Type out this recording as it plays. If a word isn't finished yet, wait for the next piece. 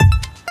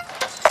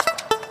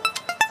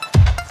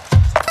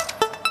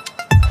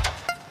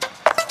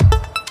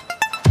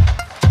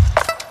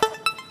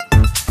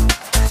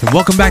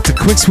welcome back to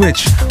Quick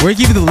Switch, where I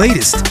give you the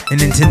latest in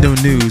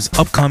Nintendo news,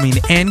 upcoming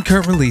and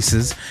current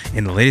releases,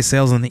 and the latest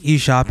sales on the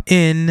eShop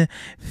in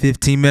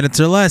 15 minutes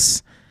or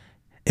less.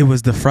 It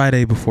was the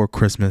Friday before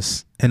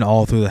Christmas, and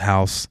all through the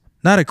house,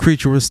 not a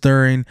creature was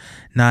stirring,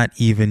 not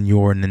even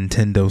your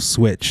Nintendo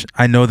Switch.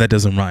 I know that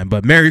doesn't rhyme,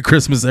 but Merry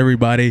Christmas,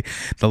 everybody.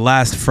 The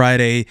last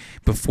Friday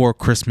before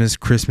Christmas,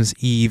 Christmas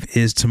Eve,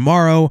 is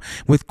tomorrow,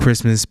 with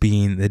Christmas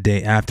being the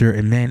day after.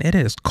 And man, it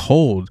is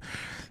cold.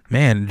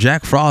 Man,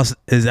 Jack Frost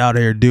is out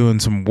here doing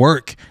some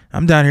work.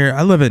 I'm down here.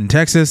 I live in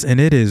Texas, and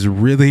it is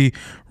really,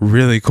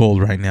 really cold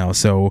right now.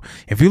 So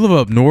if you live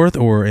up north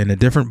or in a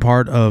different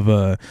part of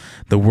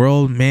the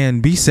world,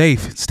 man, be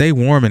safe. Stay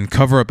warm and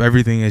cover up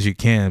everything as you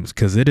can,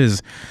 because it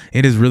is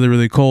really,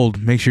 really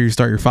cold. Make sure you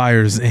start your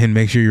fires and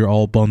make sure you're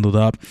all bundled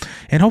up.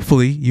 And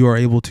hopefully you are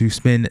able to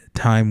spend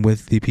time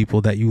with the people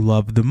that you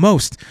love the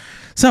most.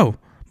 So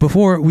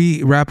before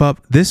we wrap up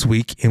this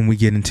week and we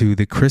get into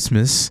the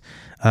Christmas,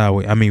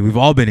 we've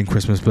all been in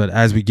Christmas, but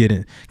as we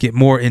get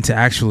more into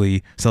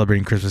actually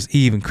celebrating Christmas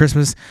Eve and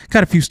Christmas,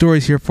 got a few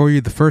stories here for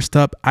you. The first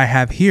up I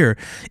have here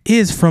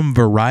is from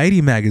Variety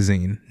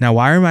Magazine. Now,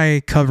 why am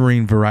I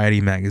covering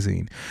Variety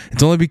Magazine?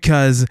 It's only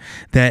because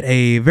that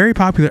a very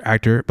popular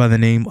actor by the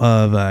name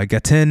of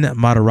Gaten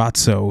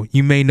Matarazzo,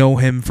 you may know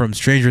him from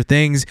Stranger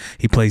Things.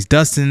 He plays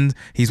Dustin.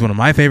 He's one of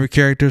my favorite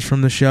characters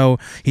from the show.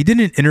 He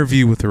did an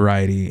interview with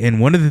Variety, and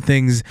one of the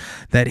things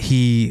that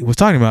he was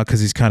talking about,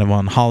 because he's kind of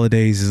on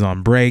holidays, is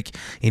on break,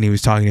 and he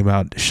was talking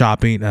about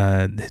shopping.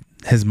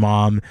 His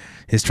mom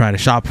is trying to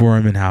shop for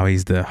him, and how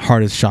he's the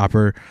hardest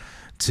shopper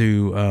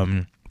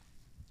to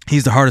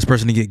he's the hardest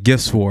person to get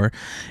gifts for.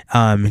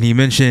 And he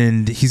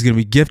mentioned he's going to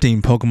be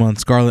gifting Pokemon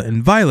Scarlet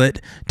and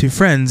Violet to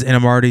friends, and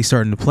I'm already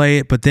starting to play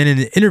it. But then in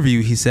the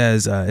interview, he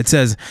says,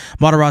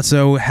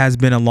 Matarazzo has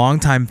been a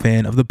longtime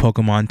fan of the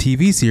Pokemon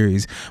TV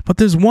series, but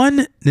there's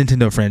one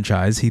Nintendo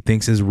franchise he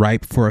thinks is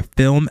ripe for a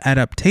film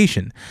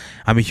adaptation.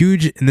 And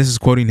this is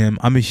quoting him,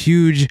 I'm a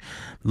huge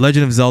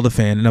Legend of Zelda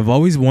fan, and I've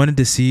always wanted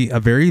to see a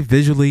very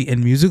visually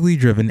and musically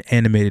driven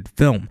animated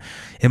film.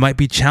 It might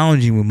be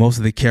challenging when most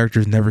of the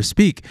characters never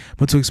speak,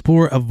 but to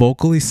explore a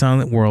vocally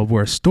silent world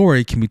where a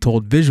story can be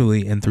told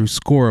visually and through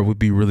score would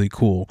be really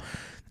cool.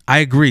 I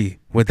agree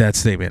with that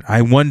statement.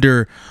 I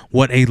wonder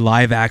what a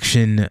live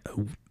action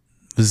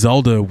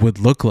Zelda would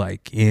look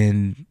like,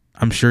 and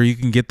I'm sure you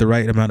can get the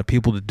right amount of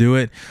people to do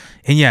it.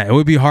 And yeah, it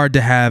would be hard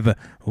to have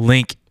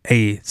Link,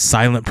 a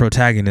silent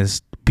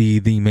protagonist, be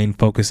the main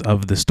focus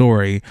of the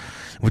story,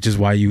 which is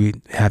why you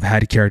have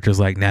had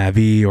characters like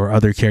Navi or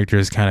other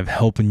characters kind of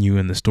helping you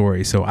in the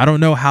story. So I don't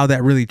know how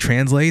that really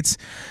translates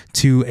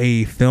to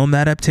a film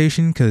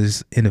adaptation,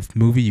 because in a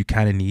movie you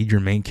kind of need your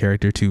main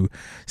character to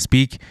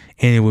speak,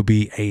 and it would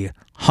be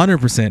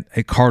 100%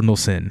 a cardinal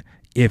sin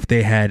if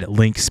they had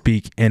Link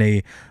speak in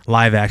a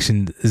live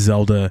action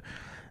Zelda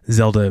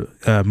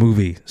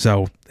movie.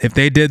 So if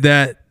they did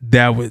that,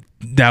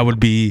 that would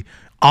be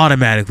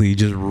automatically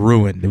just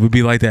ruined. It would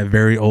be like that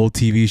very old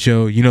TV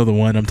show, you know, the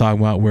one I'm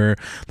talking about, where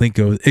Link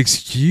goes,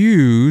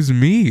 "Excuse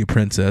me,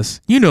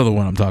 princess." You know the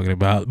one I'm talking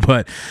about.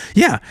 But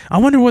yeah, I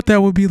wonder what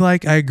that would be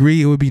like. I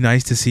agree, it would be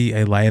nice to see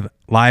a live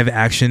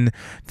action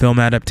film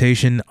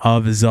adaptation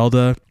of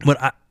Zelda,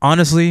 but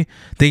honestly,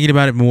 thinking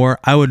about it more,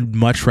 I would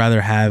much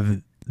rather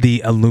have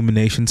the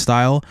Illumination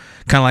style,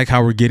 kind of like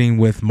how we're getting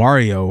with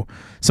Mario.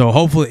 So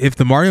hopefully, if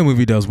the Mario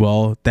movie does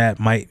well, that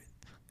might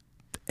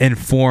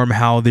inform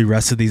how the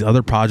rest of these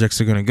other projects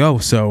are going to go.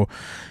 So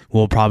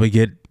we'll probably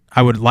get,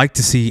 I would like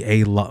to see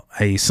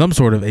some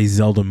sort of a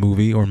Zelda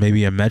movie, or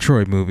maybe a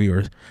Metroid movie,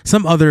 or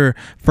some other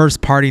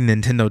first party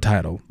Nintendo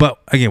title. But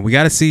again, we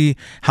got to see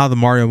how the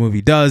Mario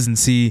movie does and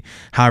see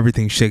how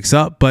everything shakes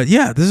up. But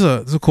yeah, this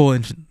is a cool,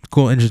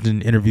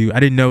 interesting interview.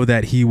 I didn't know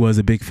that he was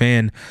a big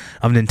fan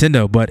of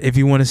Nintendo, but if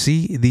you want to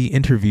see the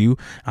interview,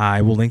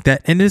 I will link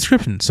that in the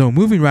description. So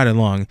moving right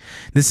along,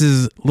 this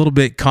is a little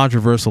bit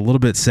controversial, a little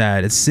bit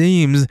sad. It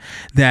seems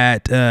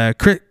that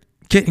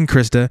Kit and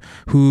Krista,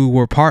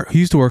 who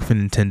used to work for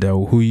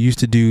Nintendo, who used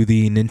to do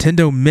the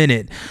Nintendo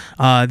Minute,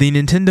 the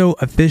Nintendo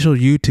official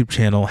YouTube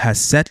channel has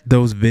set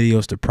those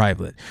videos to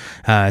private.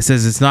 It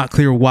says it's not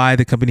clear why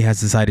the company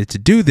has decided to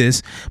do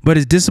this, but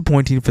it's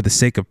disappointing for the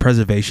sake of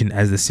preservation,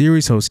 as the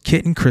series hosts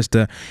Kit and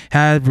Krista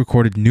have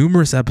recorded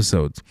numerous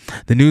episodes.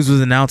 The news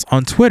was announced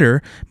on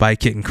Twitter by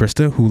Kit and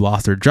Krista, who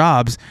lost their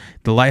jobs.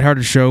 The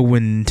lighthearted show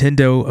when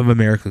Nintendo of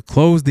America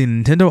closed the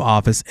Nintendo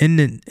office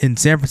in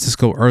San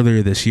Francisco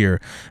earlier this year.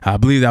 I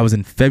believe that was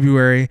in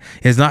February.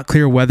 It is not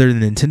clear whether the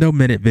Nintendo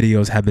Minute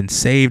videos have been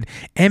saved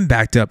and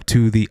backed up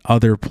to the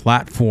other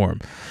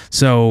platform.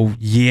 So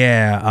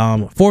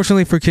yeah,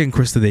 fortunately for Kit and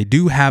Krista, they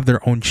do have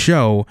their own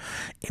show,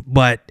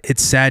 but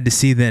it's sad to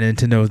see that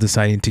Nintendo is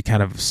deciding to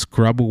kind of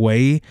scrub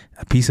away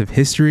a piece of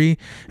history.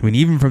 I mean,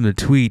 even from the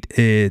tweet,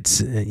 it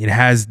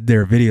has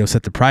their video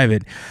set to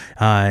private,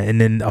 and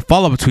then a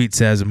follow-up tweet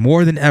says,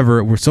 "More than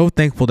ever, we're so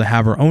thankful to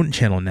have our own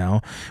channel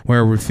now,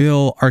 where we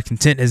feel our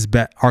content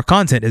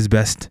is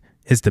best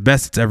It's the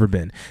best it's ever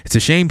been. It's a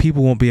shame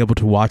people won't be able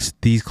to watch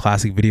these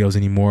classic videos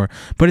anymore,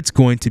 but it's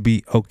going to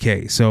be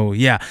okay. So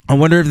yeah, I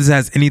wonder if this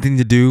has anything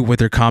to do with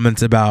their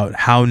comments about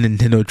how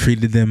Nintendo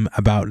treated them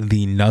about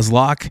the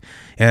Nuzlocke.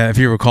 If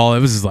you recall, it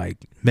was like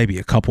maybe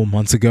a couple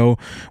months ago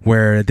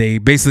where they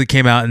basically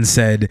came out and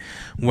said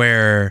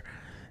where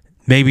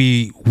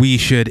maybe we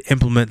should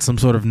implement some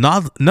sort of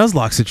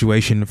Nuzlocke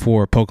situation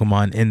for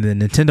Pokemon in the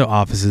Nintendo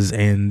offices,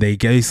 and they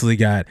basically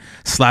got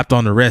slapped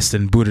on the wrist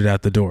and booted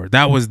out the door.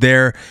 That was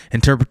their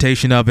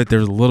interpretation of it.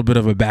 There's a little bit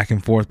of a back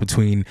and forth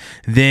between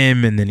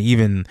them, and then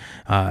even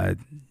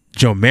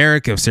Joe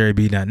Merrick of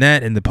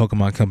SerieB.net and the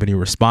Pokemon Company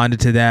responded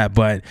to that.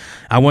 But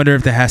I wonder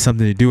if that has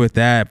something to do with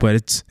that. But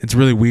it's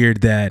really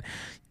weird that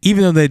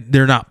even though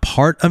they're not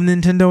part of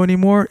Nintendo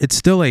anymore, it's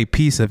still a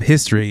piece of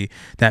history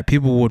that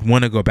people would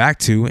want to go back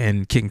to,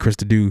 and Kit and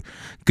Krista do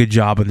a good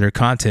job on their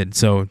content.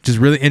 So just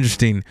really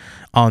interesting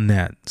on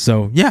that.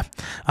 So yeah,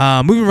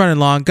 moving right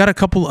along, got a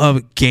couple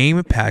of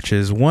game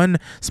patches, one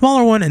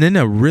smaller one and then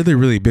a really,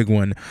 really big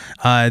one.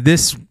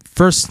 This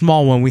first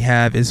small one we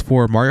have is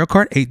for Mario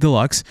Kart 8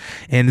 Deluxe,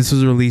 and this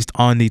was released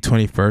on the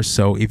 21st.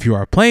 So if you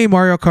are playing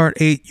Mario Kart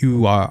 8,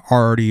 you are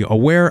already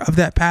aware of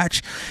that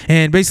patch.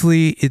 And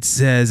basically it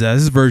says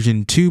this is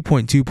version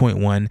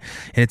 2.2.1, and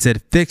it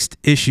said fixed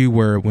issue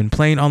where when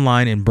playing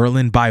online in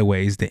Berlin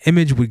byways, the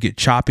image would get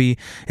choppy,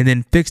 and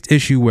then fixed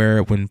issue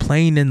where when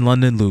playing in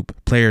London Loop,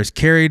 players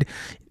carried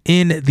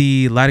in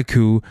the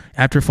Latitude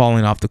after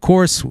falling off the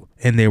course,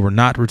 and they were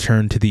not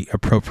returned to the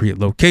appropriate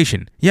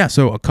location. Yeah,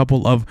 so a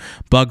couple of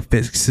bug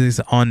fixes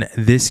on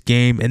this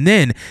game. And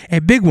then a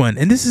big one,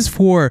 and this is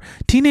for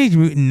Teenage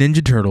Mutant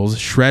Ninja Turtles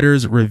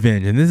Shredder's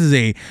Revenge. And this is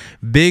a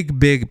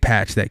big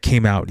patch that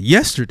came out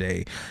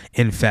yesterday,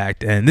 in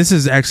fact. And this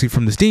is actually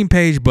from the Steam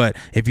page, but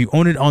if you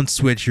own it on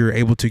Switch, you're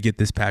able to get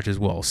this patch as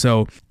well.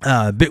 So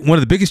one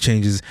of the biggest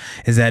changes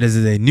is that it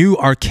is a new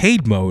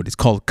arcade mode. It's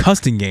called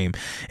Custom Game.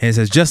 And it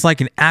says, just like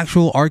an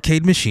actual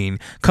arcade machine,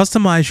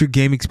 customize your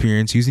game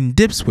experience using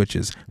dip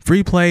switches,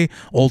 free play,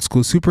 old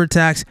school super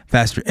attacks,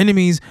 faster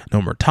enemies,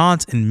 no more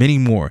taunts, and many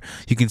more.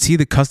 You can see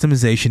the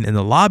customization in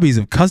the lobbies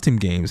of custom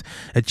games.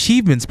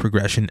 Achievements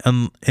progression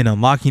and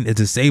unlocking is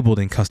disabled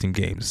in custom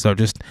games, so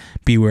just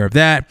be aware of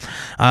that.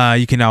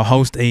 You can now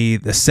host a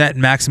set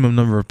maximum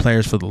number of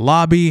players for the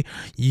lobby.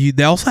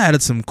 They also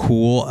added some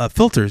cool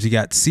filters. You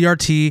got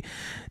CRT,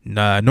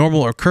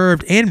 normal or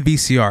curved, and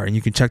VCR, and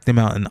you can check them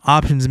out in the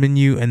options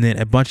menu. And then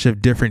a bunch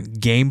of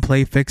different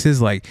gameplay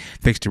fixes, like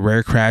fixed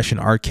rare crash in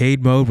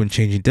arcade mode when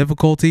changing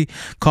difficulty.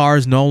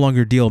 Cars no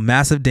longer deal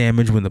massive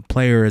damage when the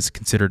player is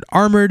considered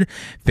armored.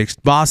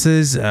 Fixed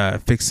bosses,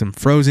 fixed some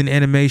frozen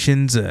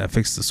animations,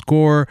 fixed the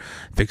score,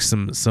 fixed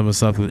some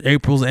stuff with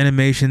April's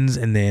animations.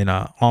 And then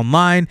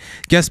online,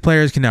 guest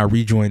players can now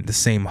rejoin the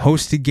same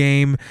hosted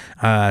game.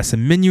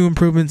 Some menu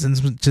improvements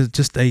and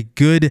just a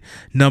good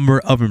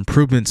number of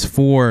improvements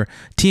for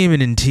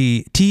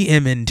TMNT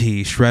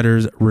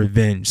Shredder's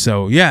Revenge.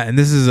 So yeah, and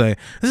this is a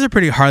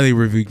pretty highly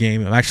reviewed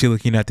game. I'm actually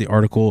looking at the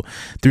article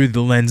through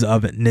the lens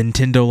of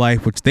Nintendo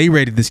Life, which they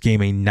rated this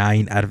game a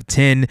 9 out of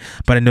 10,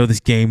 but I know this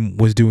game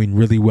was doing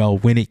really well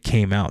when it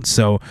came out.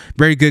 So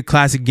very good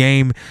classic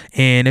game,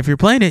 and if you're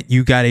playing it,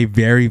 you got a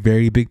very,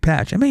 very big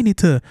patch. I may need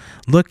to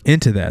look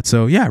into that.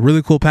 So yeah,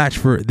 really cool patch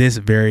for this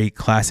very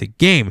classic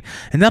game.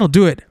 And that'll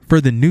do it for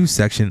the news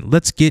section.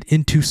 Let's get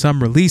into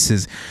some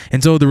releases.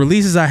 And so the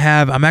releases I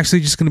have, I'm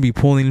actually just going to be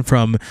pulling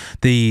from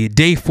the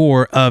day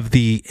 4 of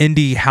the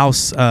Indie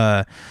House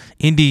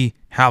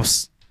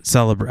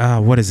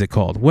what is it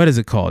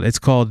called? It's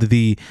called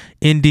the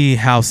Indie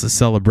House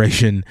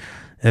Celebration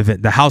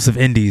event, the House of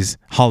Indies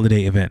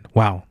holiday event.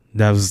 Wow.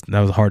 That was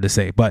hard to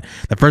say. But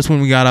the first one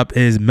we got up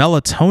is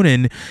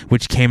Melatonin,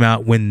 which came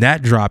out when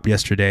that dropped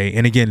yesterday.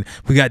 And again,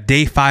 we got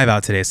day 5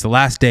 out today. It's the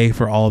last day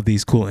for all of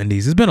these cool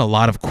indies. There's been a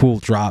lot of cool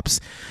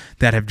drops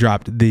that have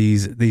dropped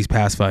these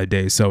past 5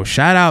 days. So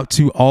shout out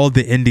to all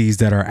the indies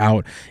that are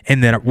out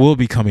and that will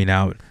be coming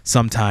out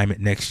sometime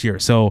next year.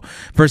 So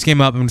first game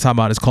up I'm going to talk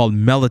about is called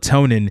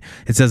Melatonin.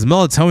 It says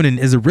Melatonin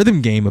is a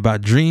rhythm game about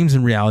dreams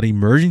and reality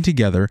merging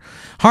together,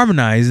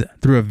 harmonized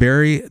through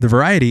the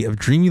variety of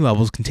dreamy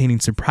levels containing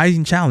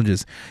surprising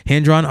challenges,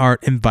 hand-drawn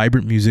art, and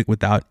vibrant music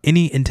without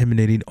any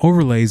intimidating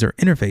overlays or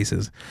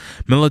interfaces.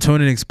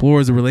 Melatonin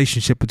explores the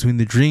relationship between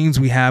the dreams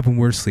we have when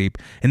we're asleep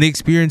and the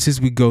experiences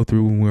we go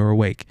through when we're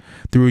awake,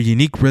 through a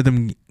unique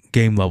rhythm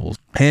game levels,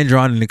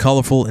 hand-drawn in a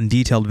colorful and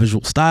detailed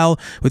visual style,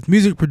 with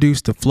music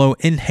produced to flow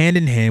in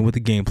hand with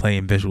the gameplay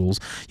and visuals.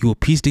 You will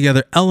piece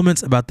together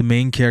elements about the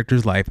main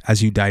character's life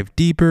as you dive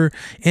deeper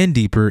and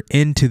deeper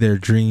into their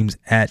dreams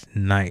at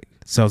night.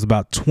 So it's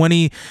about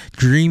 20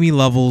 dreamy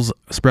levels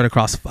spread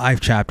across 5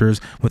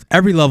 chapters, with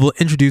every level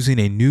introducing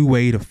a new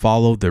way to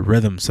follow the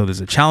rhythm. So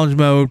there's a challenge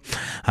mode,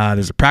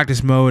 there's a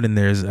practice mode, and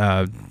there's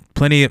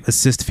plenty of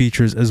assist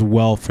features as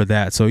well for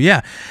that. So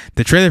yeah,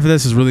 the trailer for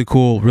this is really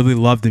cool. Really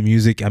love the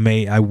music.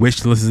 I wish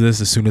to listen to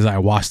this as soon as I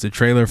watched the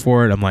trailer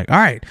for it. I'm like, all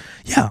right,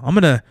 yeah, I'm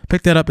gonna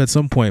pick that up at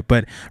some point.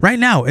 But right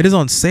now it is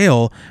on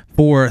sale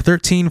for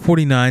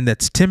 $13.49.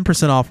 That's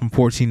 10% off from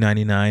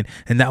 $14.99,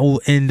 and that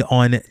will end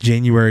on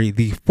January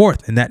the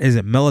 4th, and that is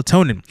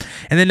Melatonin.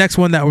 And the next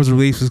one that was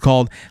released was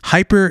called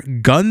Hyper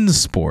Gun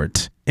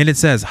Sport. And it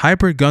says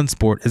Hyper Gun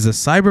Sport is a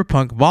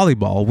cyberpunk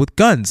volleyball with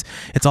guns.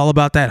 It's all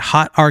about that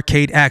hot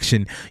arcade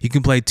action. You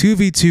can play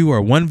 2v2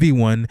 or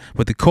 1v1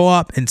 with the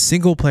co-op and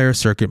single player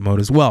circuit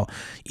mode as well.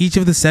 Each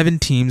of the 7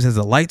 teams has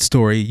a light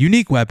story,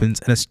 unique weapons,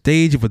 and a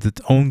stage with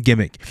its own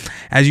gimmick.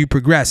 As you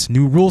progress,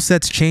 new rule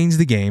sets change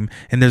the game,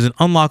 and there's an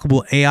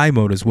unlockable AI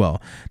mode as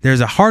well.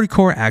 There's a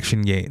hardcore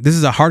action game. This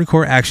is a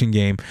hardcore action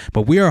game,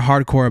 but we are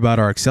hardcore about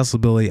our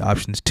accessibility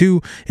options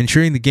too,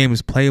 ensuring the game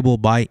is playable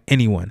by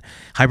anyone.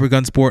 Hyper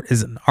Gun Sport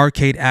is an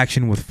arcade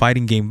action with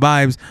fighting game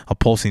vibes, a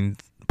pulsing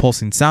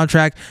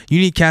soundtrack,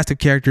 unique cast of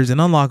characters, and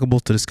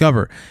unlockables to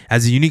discover.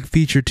 As a unique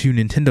feature to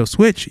Nintendo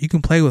Switch, you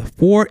can play with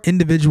 4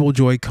 individual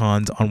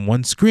Joy-Cons on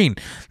one screen.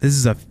 This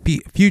is a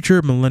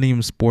future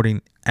Millennium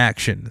sporting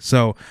action.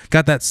 So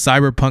got that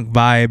cyberpunk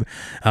vibe.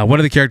 One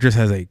of the characters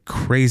has a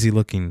crazy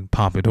looking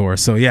pompadour.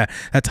 So yeah,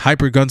 that's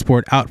Hyper Gun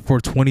Sport out for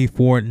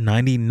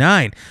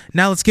 $24.99.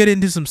 Now let's get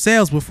into some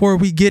sales before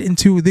we get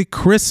into the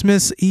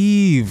Christmas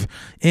Eve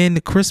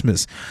and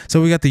Christmas.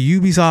 So we got the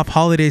Ubisoft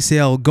holiday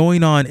sale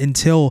going on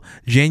until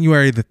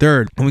January the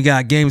 3rd. And we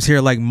got games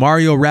here like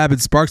Mario Rabbids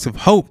Sparks of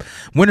Hope,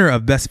 winner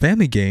of Best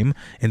Family Game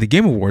in the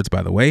Game Awards,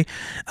 by the way.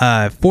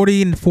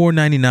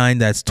 $44.99.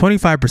 That's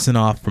 25%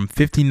 off from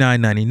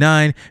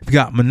 $59.99. We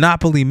got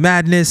Monopoly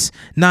Madness,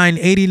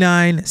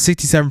 $9.89,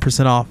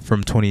 67% off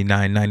from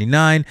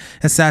 $29.99.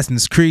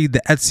 Assassin's Creed,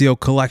 the Ezio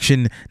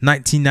Collection,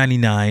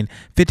 $19.99,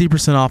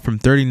 50% off from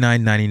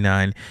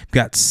 $39.99. We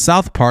got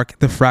South Park,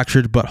 The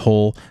Fractured But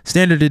Whole,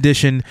 Standard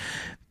Edition,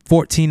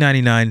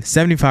 $14.99,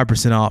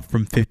 75% off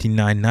from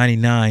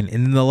 $59.99.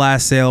 And then the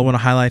last sale I want to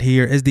highlight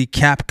here is the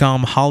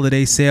Capcom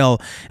Holiday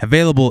Sale,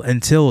 available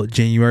until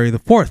January the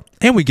 4th.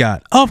 And we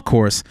got, of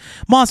course,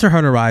 Monster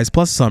Hunter Rise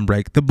plus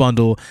Sunbreak, the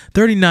bundle,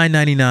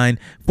 $39.99,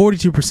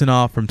 42%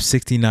 off from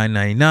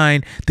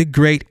 $69.99. The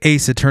Great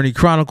Ace Attorney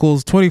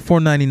Chronicles,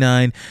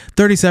 $24.99,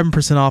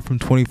 37% off from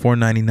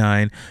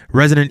 $24.99.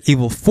 Resident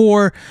Evil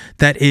 4,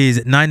 that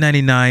is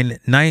 $9.99,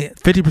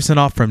 50%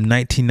 off from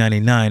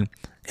 $19.99.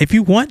 If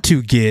you want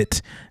to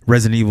get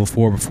Resident Evil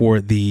 4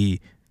 before the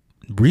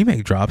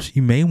remake drops,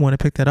 you may want to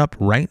pick that up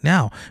right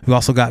now. We've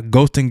also got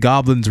Ghosts and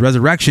Goblins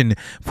Resurrection,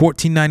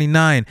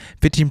 $14.99,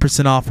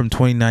 15% off from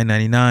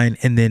 $29.99.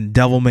 And then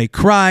Devil May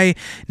Cry,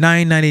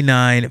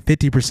 $9.99,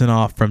 50%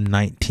 off from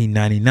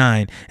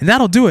 $19.99. And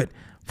that'll do it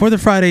for the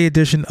Friday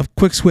edition of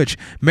Quick Switch.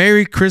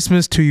 Merry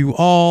Christmas to you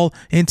all,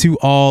 and to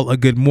all a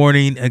good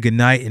morning, a good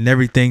night, and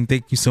everything.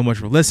 Thank you so much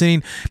for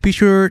listening. Be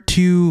sure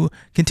to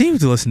continue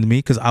to listen to me,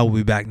 because I will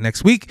be back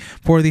next week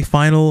for the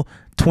final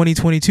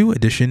 2022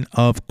 edition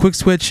of Quick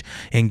Switch.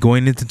 And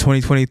going into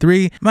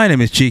 2023, my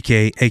name is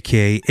GK,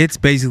 aka It's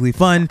Basically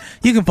Fun.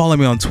 You can follow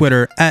me on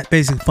Twitter at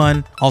Basic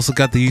Fun. Also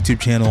got the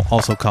YouTube channel,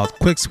 also called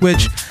Quick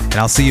Switch. And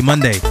I'll see you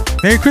Monday.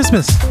 Merry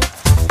Christmas.